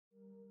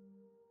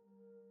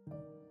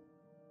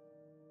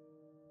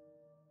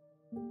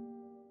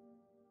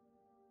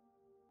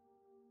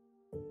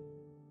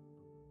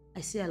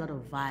I see a lot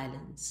of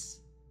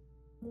violence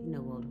in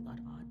a world without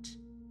art.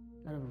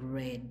 A lot of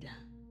red,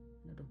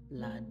 a lot of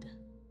blood.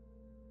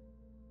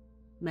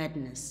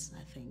 Madness,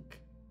 I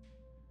think.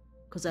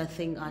 Because I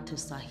think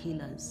artists are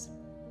healers.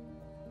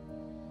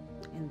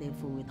 And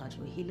therefore, without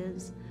your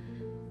healers,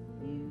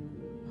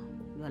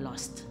 you are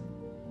lost.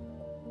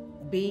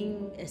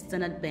 Being a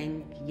Standard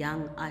Bank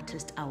Young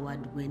Artist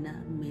Award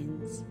winner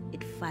means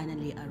it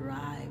finally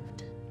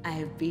arrived. I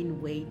have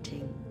been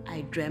waiting.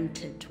 I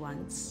dreamt it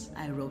once.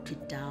 I wrote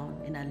it down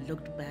and I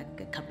looked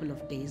back a couple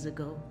of days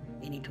ago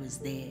and it was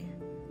there.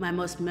 My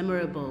most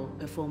memorable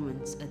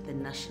performance at the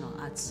National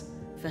Arts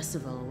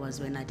Festival was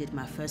when I did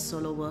my first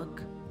solo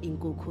work,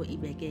 Inkukhu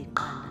Ibeke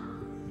Iqanda.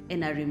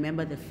 And I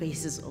remember the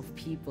faces of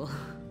people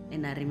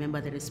and I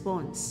remember the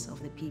response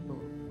of the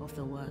people of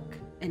the work.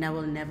 And I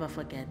will never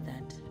forget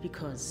that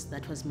because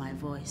that was my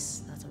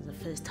voice. That was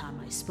the first time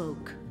I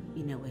spoke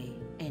in a way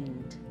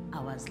and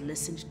I was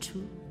listened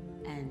to.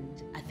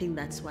 And I think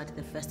that's what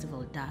the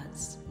festival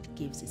does. It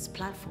gives its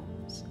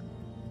platforms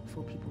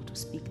for people to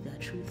speak their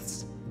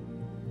truths.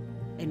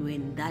 And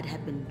when that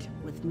happened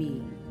with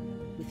me,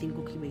 with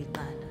Inkukhu Ibeke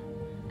Iqanda,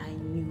 I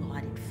knew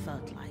what it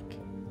felt like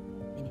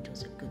and it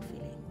was a good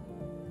feeling.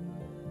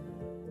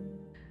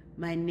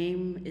 My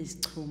name is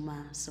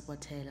Chuma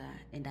Sopotela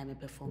and I'm a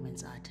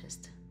performance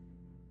artist.